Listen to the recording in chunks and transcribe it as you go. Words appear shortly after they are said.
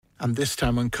And this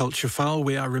time on Culture File,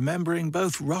 we are remembering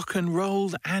both rock and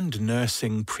roll and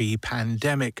nursing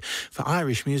pre-pandemic. For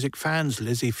Irish music fans,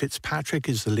 Lizzie Fitzpatrick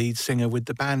is the lead singer with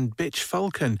the band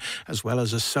Falcon, as well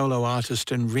as a solo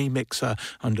artist and remixer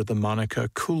under the moniker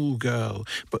Cool Girl.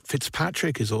 But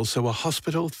Fitzpatrick is also a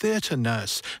hospital theatre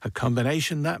nurse, a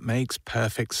combination that makes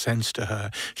perfect sense to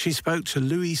her. She spoke to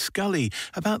Louis Scully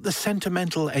about the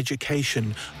sentimental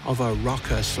education of a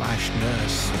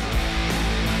rocker/nurse.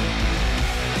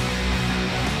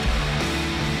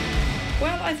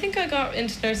 Well, I think I got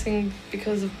into nursing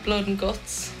because of blood and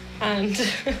guts, and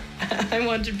I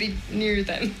wanted to be near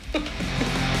them.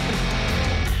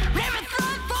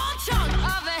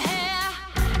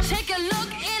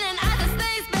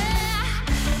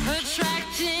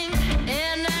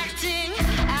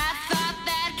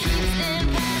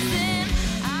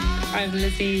 I'm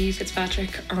Lizzie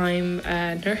Fitzpatrick. I'm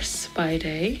a nurse by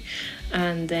day,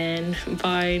 and then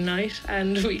by night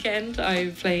and weekend I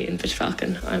play in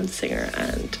Falcon. I'm the singer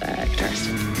and guitarist.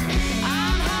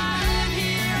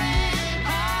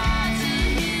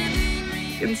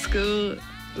 In school,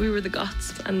 we were the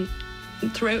Goths, and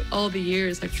throughout all the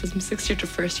years, like from 6th year to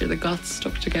 1st year, the Goths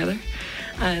stuck together,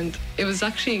 and it was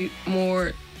actually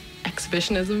more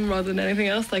exhibitionism rather than anything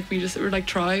else. Like we were like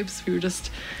tribes. We were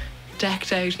just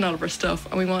decked out in all of our stuff,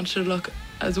 and we wanted to look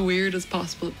as weird as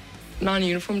possible.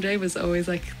 Non-uniform day was always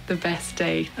like the best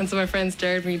day, and so my friends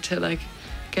dared me to like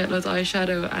get loads of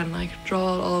eyeshadow and like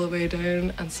draw it all the way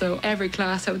down, and so every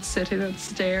class I would sit in and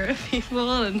stare at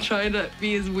people and try to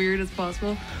be as weird as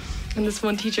possible. And this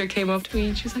one teacher came up to me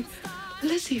and she was like,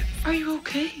 "Lizzie, are you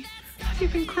okay? Have you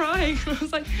been crying?" And I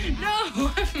was like, "No,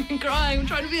 I haven't been crying. I'm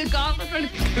trying to be a goth. I'm trying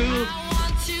to be cool." I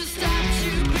want to stop to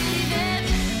breathe it.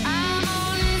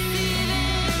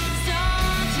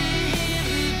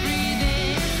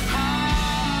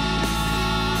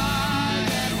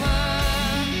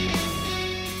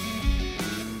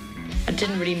 I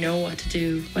didn't really know what to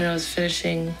do when I was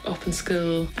finishing up in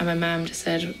school, and my mum just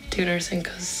said, do nursing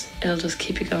because it'll just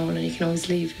keep you going and you can always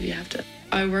leave if you have to.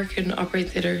 I work in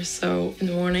operating theatre, so in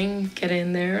the morning get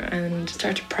in there and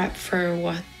start to prep for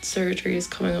what surgery is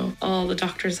coming up. All the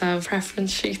doctors have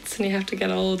preference sheets and you have to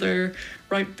get all their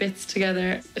right bits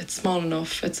together. It's small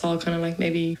enough, it's all kind of like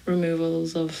maybe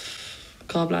removals of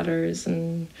gallbladders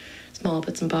and small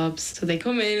bits and bobs. So they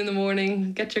come in the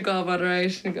morning, get your gallbladder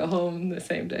out and go home the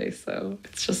same day. So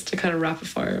it's just a kind of rapid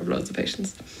fire of loads of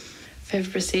patients.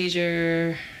 Favourite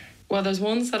procedure? Well, there's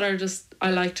ones that are just I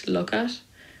like to look at,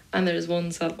 and there's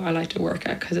ones that I like to work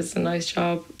at because it's a nice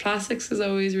job. Plastics is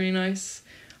always really nice.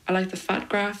 I like the fat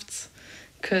grafts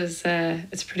because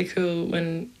it's pretty cool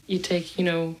when you take,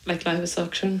 like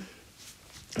liposuction.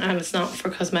 And it's not for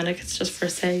cosmetic, it's just for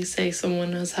say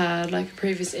someone has had like a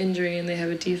previous injury and they have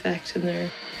a defect in their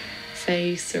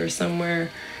face or somewhere,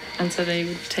 and so they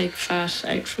would take fat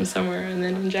out from somewhere and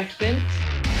then inject it in.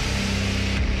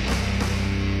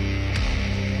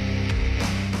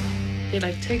 They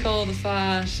like take all the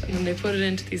fat and then they put it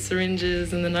into these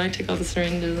syringes, and then I take all the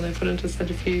syringes and I put it into a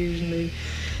centrifuge and they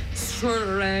swirl it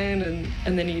around,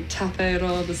 and then you tap out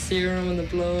all the serum and the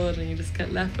blood and you just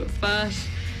get left with fat.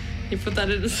 You put that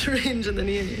in a syringe and then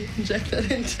you inject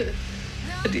that into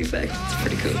a defect. It's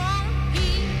pretty cool.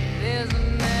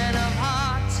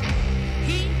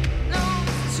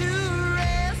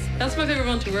 That's my favourite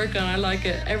one to work on. I like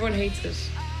it. Everyone hates it.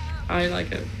 I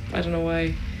like it. I don't know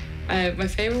why. My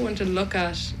favourite one to look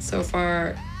at so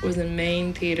far was in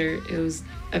main theatre. It was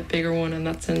a bigger one, and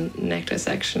that's a neck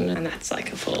dissection, and that's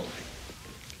like a full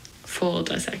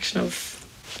dissection of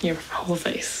your whole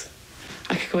face.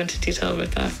 I could go into detail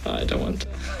about that, but I don't want to.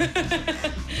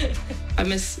 I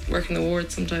miss working the ward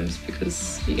sometimes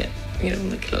because you get,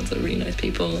 like loads of really nice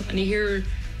people, and you hear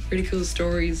really cool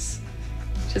stories.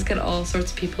 You just get all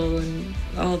sorts of people and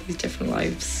all these different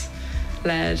lives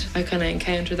led. I kind of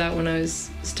encountered that when I was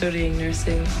studying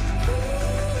nursing.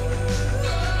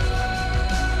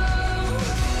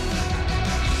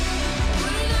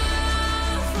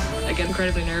 I get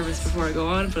incredibly nervous before I go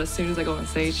on, but as soon as I go on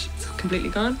stage, it's completely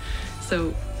gone.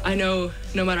 So I know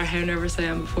no matter how nervous I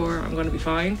am before, I'm going to be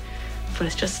fine. But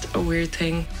it's just a weird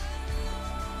thing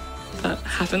that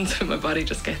happens when my body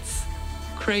just gets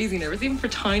crazy nervous, even for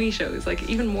tiny shows, like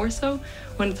even more so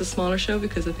when it's a smaller show,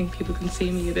 because I think people can see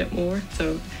me a bit more.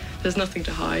 So there's nothing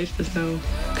to hide. There's no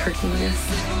curtain, I guess.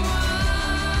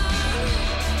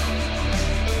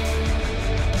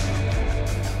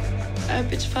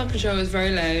 Falcon show is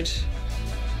very loud.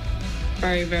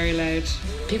 Very, very loud.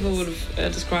 People would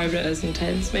have described it as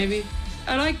intense, maybe.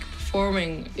 I like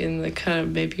performing in the kind of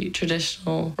maybe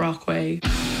traditional rock way.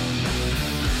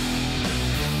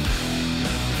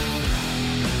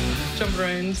 Jumping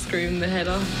around screaming the head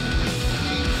off,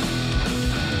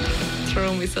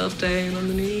 throwing myself down on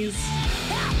the knees.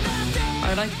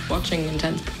 I like watching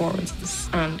intense performances,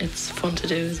 and it's fun to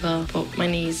do as well, but my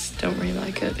knees don't really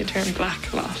like it. They turn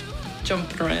black a lot.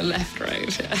 Jumping around left, right.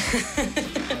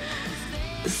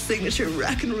 The signature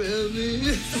rock and roll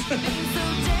moves.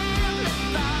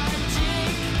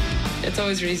 It's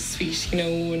always really sweet, you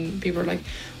know, when people are like,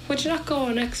 would you not go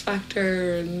on X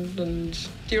Factor and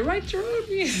do you write your own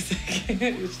music? Which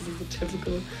is a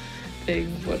typical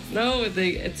thing, but no,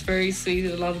 it's very sweet.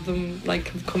 A lot of them like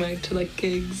have come out to like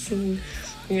gigs, and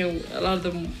you know, a lot of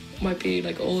them might be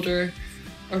like older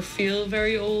or feel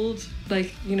very old.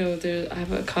 Like, you know, I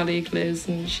have a colleague, Liz,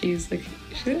 and she's in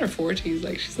her 40s,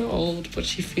 like she's not old, but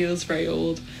she feels very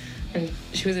old. And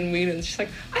she was in Whelan's. She's like,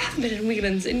 I haven't been in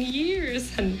Whelan's in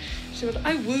years. And she went,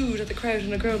 I wooed at the crowd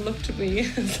and a girl looked at me.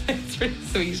 It's really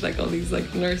sweet, like all these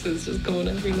like nurses just going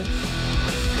every night.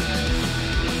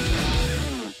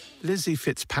 Lizzie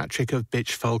Fitzpatrick of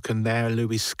Bitch Falcon there.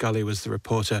 Louis Scully was the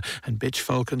reporter. And Bitch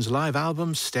Falcon's live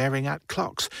album, Staring at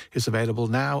Clocks, is available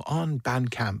now on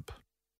Bandcamp.